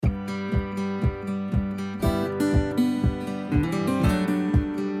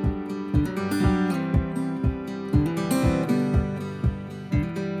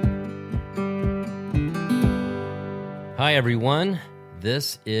Hi, everyone.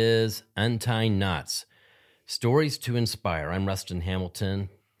 This is Untying Knots, Stories to Inspire. I'm Rustin Hamilton.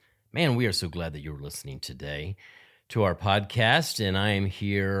 Man, we are so glad that you're listening today to our podcast, and I am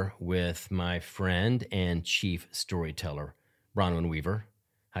here with my friend and chief storyteller, Bronwyn Weaver.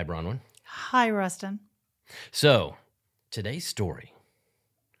 Hi, Bronwyn. Hi, Rustin. So, today's story,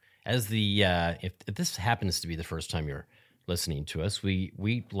 as if this happens to be the first time you're listening to us,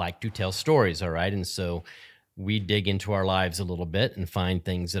 we like to tell stories, all right? And so we dig into our lives a little bit and find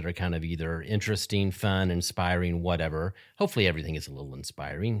things that are kind of either interesting, fun, inspiring, whatever. Hopefully everything is a little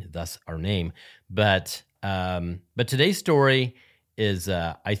inspiring, thus our name. But today's story is,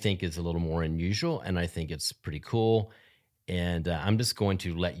 I think, is a little more unusual, and I think it's pretty cool. And I'm just going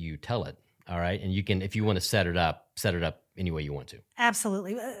to let you tell it, all right? And you can, if you want to set it up any way you want to.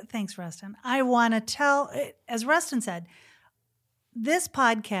 Absolutely. Thanks, Rustin. I want to tell, as Rustin said, this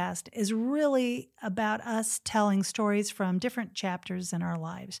podcast is really about us telling stories from different chapters in our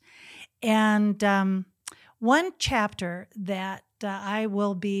lives. And one chapter that I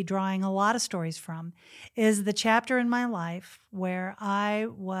will be drawing a lot of stories from is the chapter in my life where I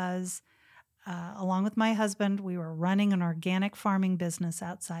was, along with my husband, we were running an organic farming business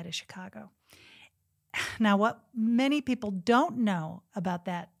outside of Chicago. Now, what many people don't know about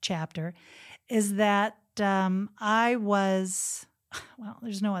that chapter is that I was... well,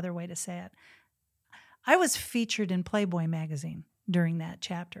 there's no other way to say it. I was featured in Playboy magazine during that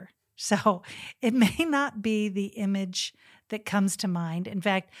chapter. So it may not be the image that comes to mind. In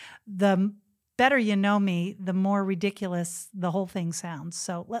fact, the better you know me, the more ridiculous the whole thing sounds.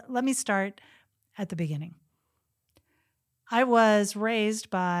 So let me start at the beginning. I was raised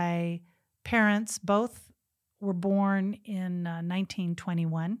by parents, both were born in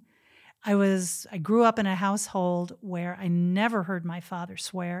 1921. I grew up in a household where I never heard my father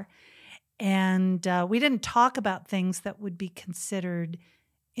swear, and we didn't talk about things that would be considered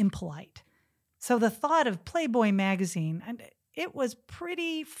impolite. So the thought of Playboy magazine, and it was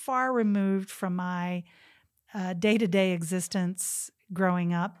pretty far removed from my day-to-day existence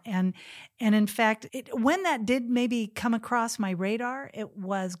growing up. And in fact, when that did maybe come across my radar, it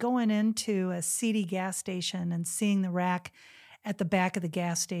was going into a seedy gas station and seeing the rack at the back of the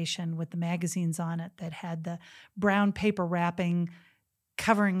gas station with the magazines on it that had the brown paper wrapping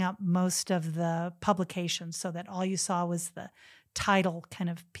covering up most of the publications so that all you saw was the title kind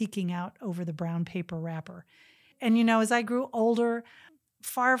of peeking out over the brown paper wrapper. And, as I grew older,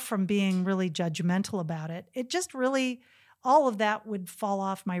 far from being really judgmental about it, it just really, all of that would fall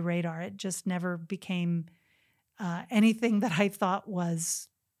off my radar. It just never became anything that I thought was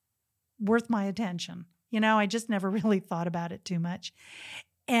worth my attention. I just never really thought about it too much.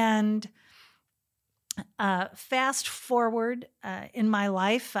 And fast forward in my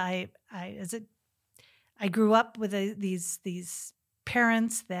life, I grew up with these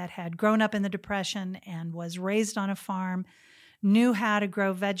parents that had grown up in the Depression and was raised on a farm, knew how to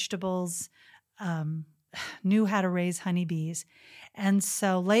grow vegetables, knew how to raise honeybees. And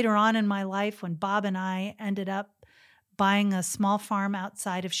so later on in my life, when Bob and I ended up buying a small farm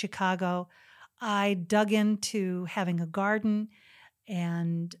outside of Chicago, I dug into having a garden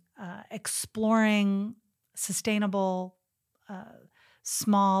and exploring sustainable,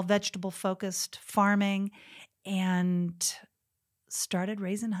 small vegetable-focused farming and started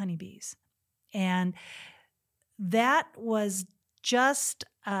raising honeybees. And that was just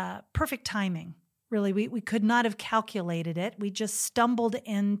perfect timing, really. We could not have calculated it. We just stumbled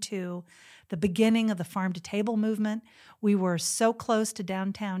into the beginning of the farm-to-table movement. We were so close to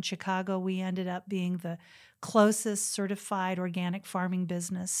downtown Chicago, we ended up being the closest certified organic farming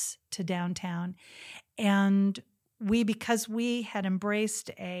business to downtown. And because we had embraced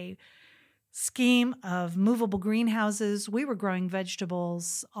a scheme of movable greenhouses, we were growing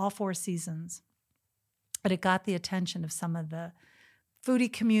vegetables all 4 seasons. But it got the attention of some of the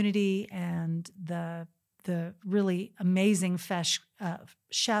foodie community and the really amazing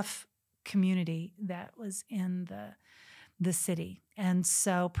chef community that was in the city. And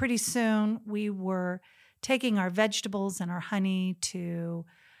so pretty soon we were taking our vegetables and our honey to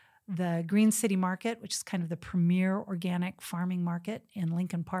the Green City Market, which is kind of the premier organic farming market in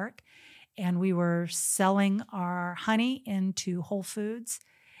Lincoln Park. And we were selling our honey into Whole Foods,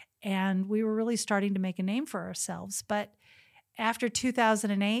 and we were really starting to make a name for ourselves. But after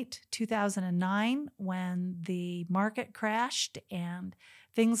 2008, 2009, when the market crashed and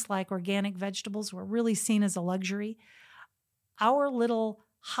things like organic vegetables were really seen as a luxury, our little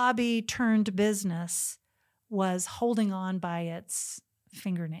hobby turned business was holding on by its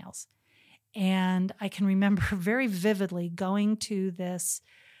fingernails. And I can remember very vividly going to this,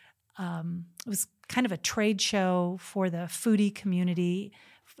 it was kind of a trade show for the foodie community,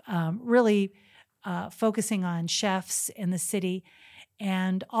 really focusing on chefs in the city.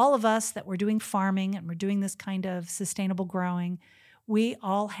 And all of us that were doing farming and were doing this kind of sustainable growing, we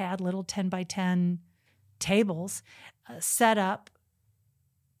all had little 10 by 10 tables set up,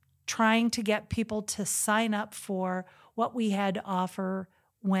 trying to get people to sign up for what we had to offer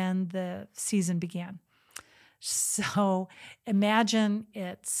when the season began. So imagine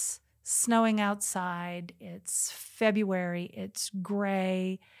it's snowing outside, it's February, it's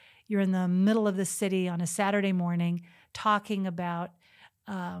gray, you're in the middle of the city on a Saturday morning talking about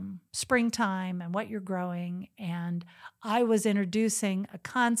springtime and what you're growing. And I was introducing a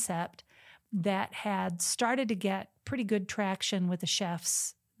concept that had started to get pretty good traction with the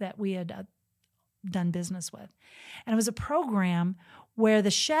chefs that we had done business with. And it was a program where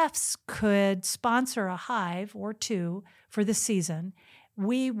the chefs could sponsor a hive or two for the season.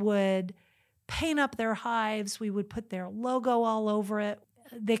 We would paint up their hives. We would put their logo all over it.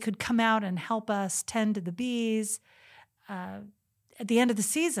 They could come out and help us tend to the bees. At the end of the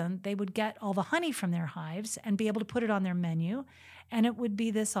season, they would get all the honey from their hives and be able to put it on their menu. And it would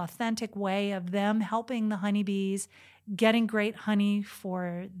be this authentic way of them helping the honeybees, getting great honey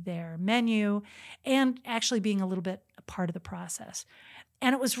for their menu, and actually being a little bit a part of the process.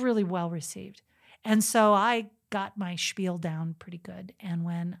 And it was really well received. And so I got my spiel down pretty good. And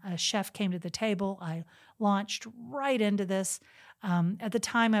when a chef came to the table, I launched right into this. At the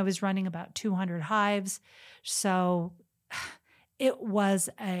time, I was running about 200 hives. So it was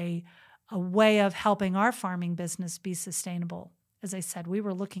a way of helping our farming business be sustainable. As I said, we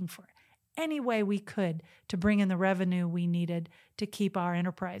were looking for any way we could to bring in the revenue we needed to keep our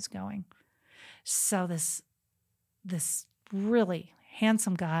enterprise going. So this really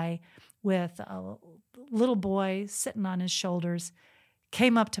handsome guy with a little boy sitting on his shoulders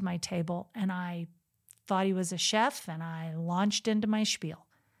came up to my table, and I thought he was a chef, and I launched into my spiel.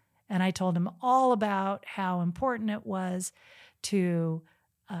 And I told him all about how important it was to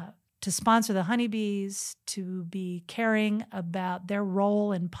sponsor the honeybees, to be caring about their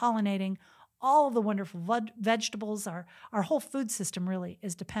role in pollinating all the wonderful vegetables. Our whole food system really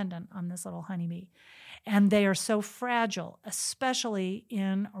is dependent on this little honeybee. And they are so fragile, especially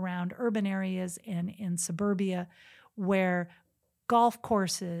in around urban areas and in suburbia, where golf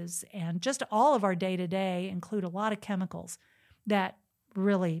courses and just all of our day-to-day include a lot of chemicals that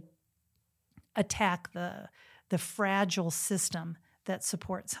really attack the fragile system that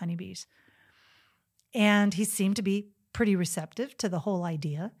supports honeybees. And he seemed to be pretty receptive to the whole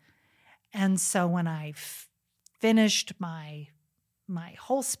idea. And so when I finished my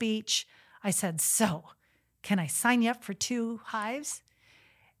whole speech, I said, "So, can I sign you up for 2 hives?"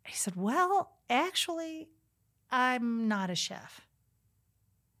 He said, "Well, actually, I'm not a chef."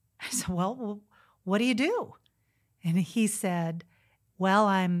 I said, well, what do you do? And he said, "Well,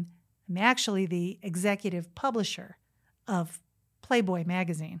 I'm actually the executive publisher of Playboy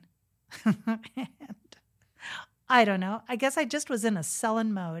magazine." And I don't know. I guess I just was in a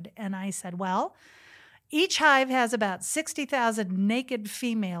sullen mode. And I said, "Well, each hive has about 60,000 naked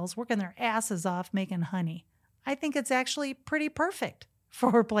females working their asses off making honey. I think it's actually pretty perfect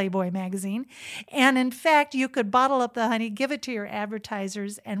for Playboy magazine. And in fact, you could bottle up the honey, give it to your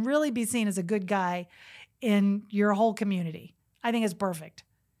advertisers, and really be seen as a good guy in your whole community. I think it's perfect."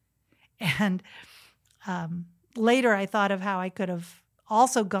 And later I thought of how I could have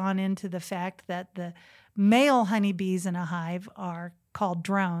also gone into the fact that the male honeybees in a hive are called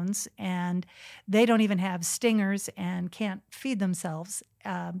drones, and they don't even have stingers and can't feed themselves.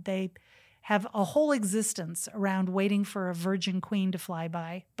 They have a whole existence around waiting for a virgin queen to fly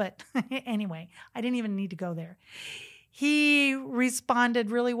by. But anyway, I didn't even need to go there. He responded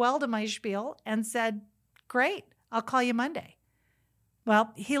really well to my spiel and said, "Great, I'll call you Monday."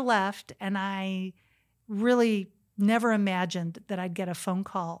 Well, he left, and I really never imagined that I'd get a phone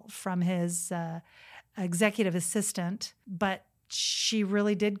call from his executive assistant, but she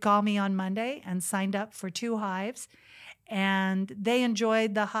really did call me on Monday and signed up for 2 hives. And they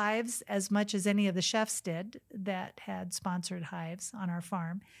enjoyed the hives as much as any of the chefs did that had sponsored hives on our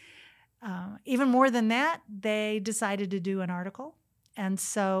farm. Even more than that, they decided to do an article. And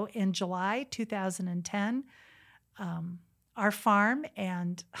so in July 2010, our farm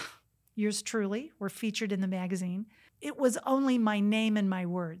and yours truly were featured in the magazine. It was only my name and my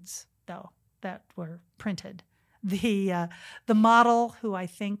words, though, that were printed. The model, who I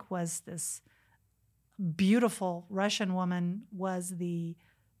think was this beautiful Russian woman, was the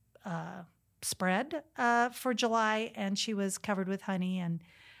spread for July, and she was covered with honey and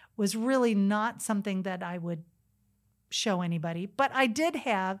was really not something that I would show anybody. But I did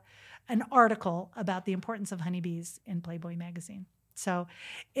have an article about the importance of honeybees in Playboy magazine. So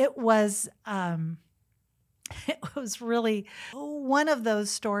it was it was really one of those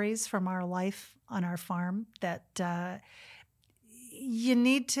stories from our life on our farm that you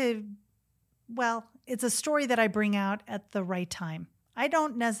need to, well, it's a story that I bring out at the right time. I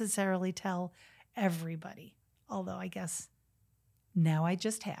don't necessarily tell everybody, although I guess now I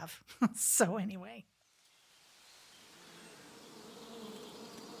just have. So anyway.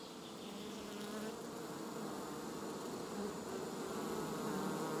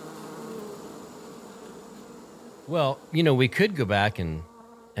 Well, we could go back and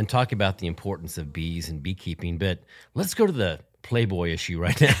talk about the importance of bees and beekeeping, but let's go to the Playboy issue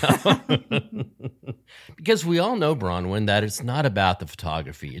right now. Because we all know, Bronwyn, that it's not about the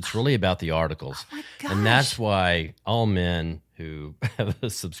photography. It's really about the articles. Oh my gosh. And that's why all men who have a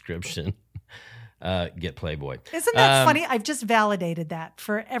subscription get Playboy. Isn't that funny? I've just validated that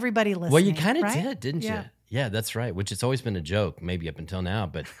for everybody listening. Well, you kind of right? did, didn't Yeah. you? Yeah, that's right, which has always been a joke, maybe up until now.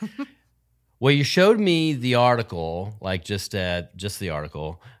 But well, you showed me the article, like just the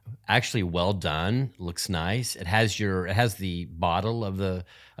article. Actually, well done. Looks nice. It has the bottle of the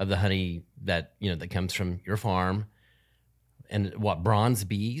honey that that comes from your farm, and what, bronze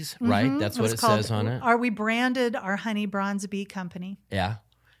bees, right? That's what it says on it. We branded our honey Bronze Bee Company. Yeah,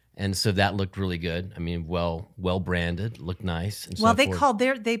 and so that looked really good. I mean, well branded, looked nice. And Well, so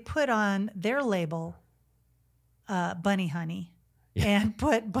forth. they put on their label, bunny honey. Yeah. And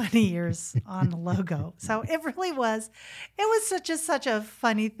put bunny ears on the logo. So it really was, such a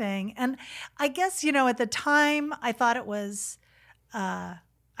funny thing. And I guess, at the time I thought it was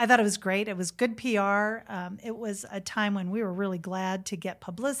great. It was good PR. It was a time when we were really glad to get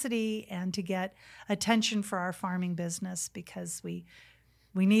publicity and to get attention for our farming business because we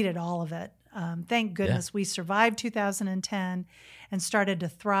needed all of it. Thank goodness we survived 2010 and started to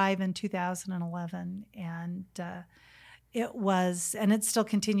thrive in 2011. And, it was, and it still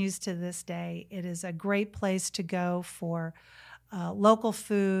continues to this day. It is a great place to go for local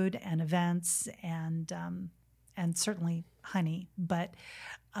food and events and certainly honey. But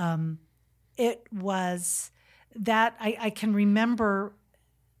it was that I can remember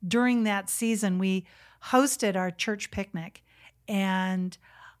during that season we hosted our church picnic, and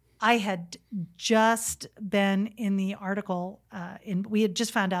I had just been in the article. We had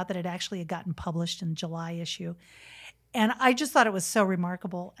just found out that it actually had gotten published in the July issue. And I just thought it was so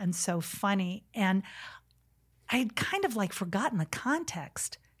remarkable and so funny. And I had kind of forgotten the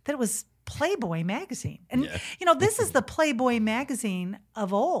context that it was Playboy magazine. And, this is the Playboy magazine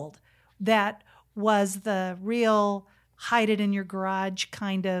of old that was the real hide it in your garage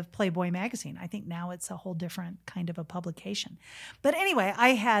kind of Playboy magazine. I think now it's a whole different kind of a publication. But anyway, I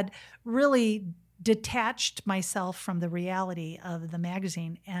had really detached myself from the reality of the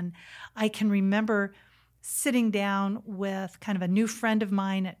magazine. And I can remember sitting down with kind of a new friend of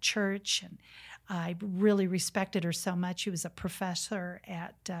mine at church, and I really respected her so much. She was a professor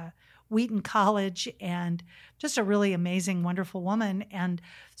at Wheaton College and just a really amazing, wonderful woman. And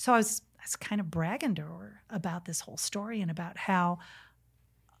so I was kind of bragging to her about this whole story and about how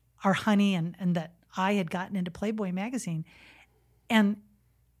our honey and that I had gotten into Playboy magazine. And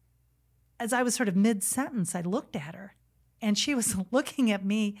as I was sort of mid-sentence, I looked at her, and she was looking at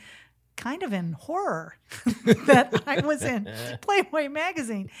me kind of in horror that I was in Playboy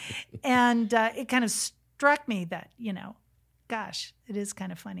magazine. And it kind of struck me that, gosh, it is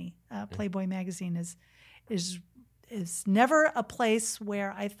kind of funny. Playboy magazine is never a place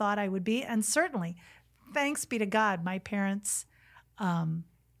where I thought I would be. And certainly, thanks be to God, my parents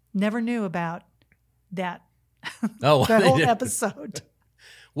never knew about that, that whole episode.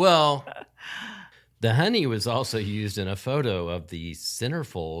 Well, the honey was also used in a photo of the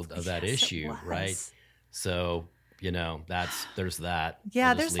centerfold of that issue, right? So, there's that.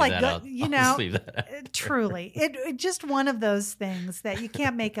 Yeah, there's truly. It just one of those things that you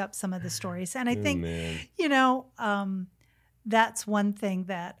can't make up some of the stories. And I think, that's one thing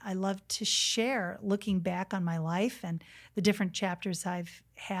that I love to share looking back on my life and the different chapters I've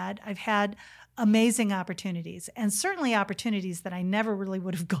had. I've had amazing opportunities, and certainly opportunities that I never really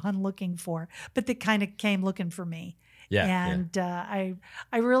would have gone looking for, but that kind of came looking for me. Yeah. And I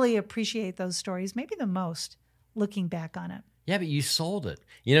really appreciate those stories, maybe the most, looking back on it. Yeah, but you sold it.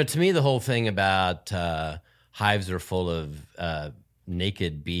 To me, the whole thing about hives are full of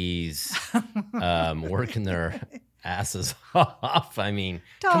naked bees working their asses off. I mean,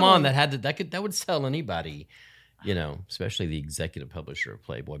 totally. Come on, that would sell anybody. Especially the executive publisher of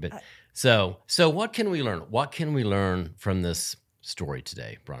Playboy. But so what can we learn? What can we learn from this story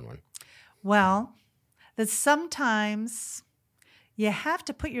today, Bronwyn? Well, that sometimes, you have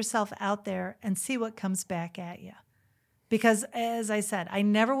to put yourself out there and see what comes back at you. Because as I said, I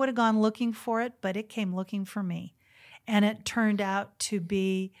never would have gone looking for it, but it came looking for me. And it turned out to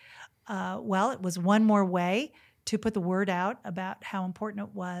be, it was one more way to put the word out about how important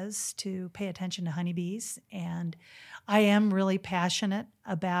it was to pay attention to honeybees. And I am really passionate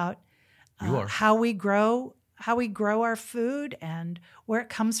about how we grow our food and where it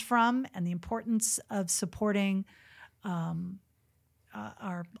comes from, and the importance of supporting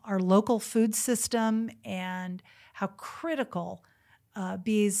our local food system, and how critical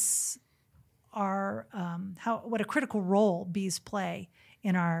bees are, what a critical role bees play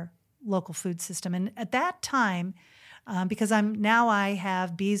in our local food system. And at that time, because I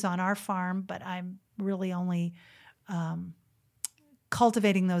have bees on our farm, but I'm really only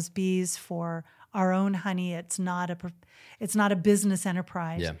cultivating those bees for our own honey. It's not a business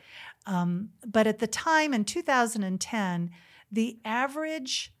enterprise. Yeah. But at the time in 2010, the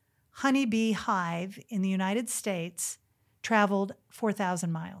average honeybee hive in the United States traveled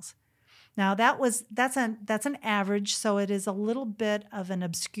 4,000 miles. Now that's an average, so it is a little bit of an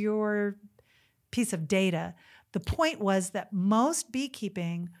obscure piece of data. The point was that most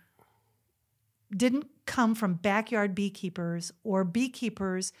beekeeping didn't come from backyard beekeepers or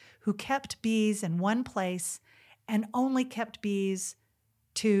beekeepers who kept bees in one place and only kept bees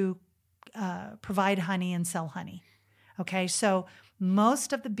to provide honey and sell honey. Okay, so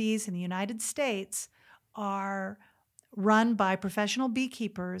most of the bees in the United States are run by professional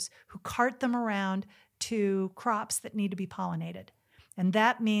beekeepers who cart them around to crops that need to be pollinated. And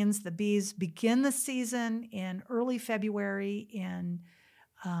that means the bees begin the season in early February in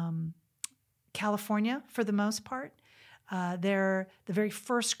California for the most part. The very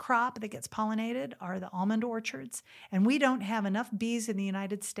first crop that gets pollinated are the almond orchards. And we don't have enough bees in the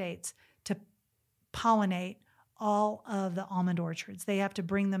United States to pollinate all of the almond orchards. They have to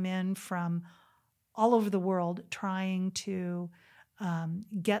bring them in from all over the world, trying to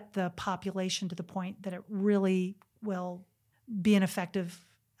get the population to the point that it really will be an effective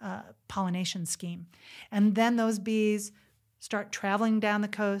pollination scheme. And then those bees start traveling down the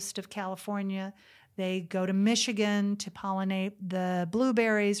coast of California. They go to Michigan to pollinate the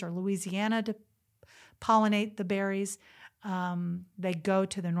blueberries, or Louisiana to pollinate the berries. They go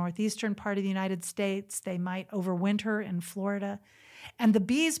to the northeastern part of the United States. They might overwinter in Florida. And the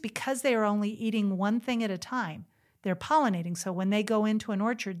bees, because they are only eating one thing at a time, they're pollinating. So when they go into an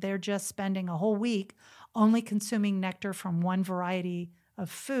orchard, they're just spending a whole week only consuming nectar from one variety of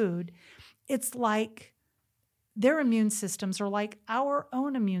food. It's like their immune systems are like our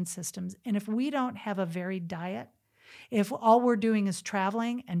own immune systems. And if we don't have a varied diet, if all we're doing is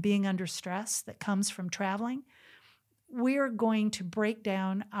traveling and being under stress that comes from traveling, we're going to break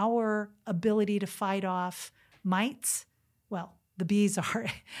down our ability to fight off mites. Well, the bees are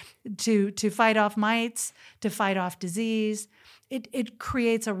to fight off mites, to fight off disease. It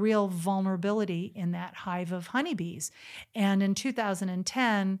creates a real vulnerability in that hive of honeybees. And in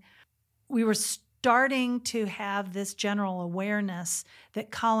 2010, we were starting to have this general awareness that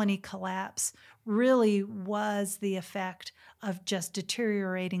colony collapse really was the effect of just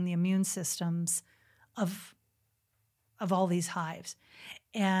deteriorating the immune systems of all these hives.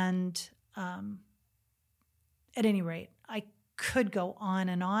 And at any rate, I could go on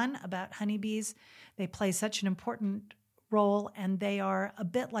and on about honeybees. They play such an important role, and they are a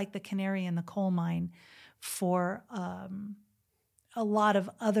bit like the canary in the coal mine for a lot of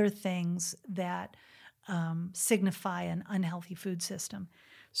other things that signify an unhealthy food system.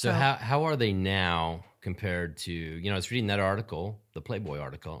 So how are they now compared to, I was reading that article, the Playboy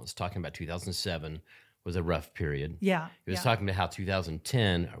article. It was talking about 2007 was a rough period. Yeah. It was talking about how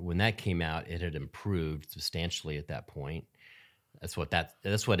 2010, when that came out, it had improved substantially at that point. That's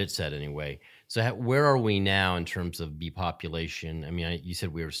what it said anyway. So where are we now in terms of bee population? I mean, you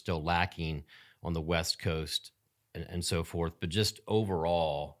said we were still lacking on the West Coast and so forth, but just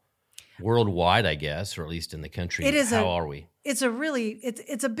overall, worldwide, I guess, or at least in the country, how are we? It's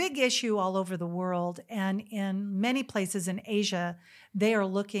a big issue all over the world, and in many places in Asia, they are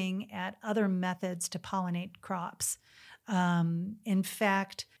looking at other methods to pollinate crops. In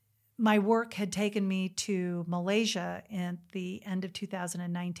fact, my work had taken me to Malaysia at the end of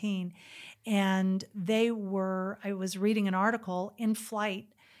 2019, and I was reading an article in flight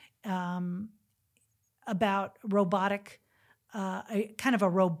about robotic, kind of a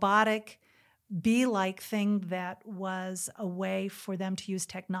robotic bee-like thing that was a way for them to use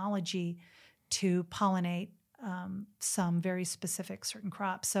technology to pollinate some very specific certain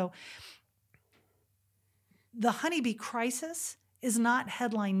crops. So the honeybee crisis is not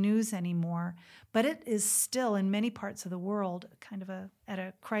headline news anymore, but it is still in many parts of the world kind of at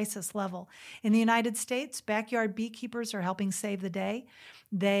a crisis level. In the United States, backyard beekeepers are helping save the day.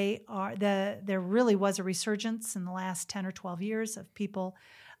 There really was a resurgence in the last 10 or 12 years of people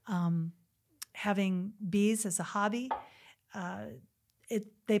having bees as a hobby.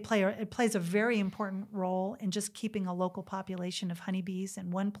 It plays a very important role in just keeping a local population of honeybees in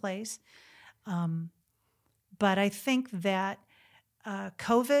one place. But I think that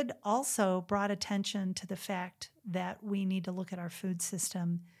COVID also brought attention to the fact that we need to look at our food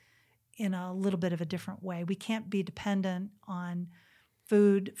system in a little bit of a different way. We can't be dependent on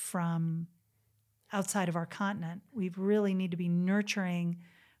food from outside of our continent. We really need to be nurturing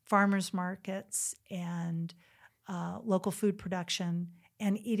farmers markets and local food production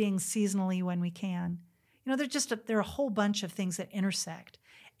and eating seasonally when we can. You know, there are a whole bunch of things that intersect.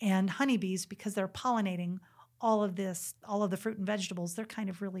 And honeybees, because they're pollinating all of the fruit and vegetables, they're kind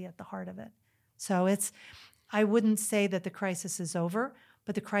of really at the heart of it. So I wouldn't say that the crisis is over,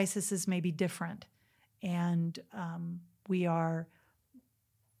 but the crisis is maybe different. And we are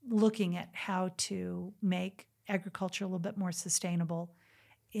looking at how to make agriculture a little bit more sustainable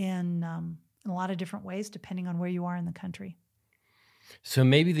in a lot of different ways, depending on where you are in the country. So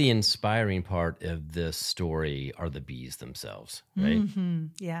maybe the inspiring part of this story are the bees themselves, right? Mm-hmm.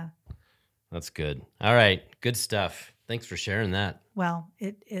 Yeah. That's good. All right. Good stuff. Thanks for sharing that. Well,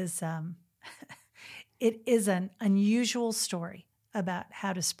 it is it is an unusual story about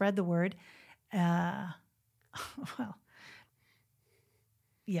how to spread the word. Well,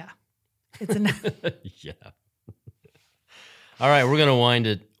 yeah. It's yeah. All right, we're gonna wind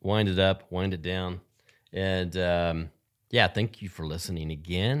it up, wind it down, and thank you for listening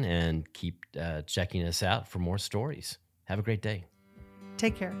again, and keep checking us out for more stories. Have a great day.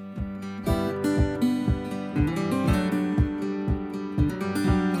 Take care.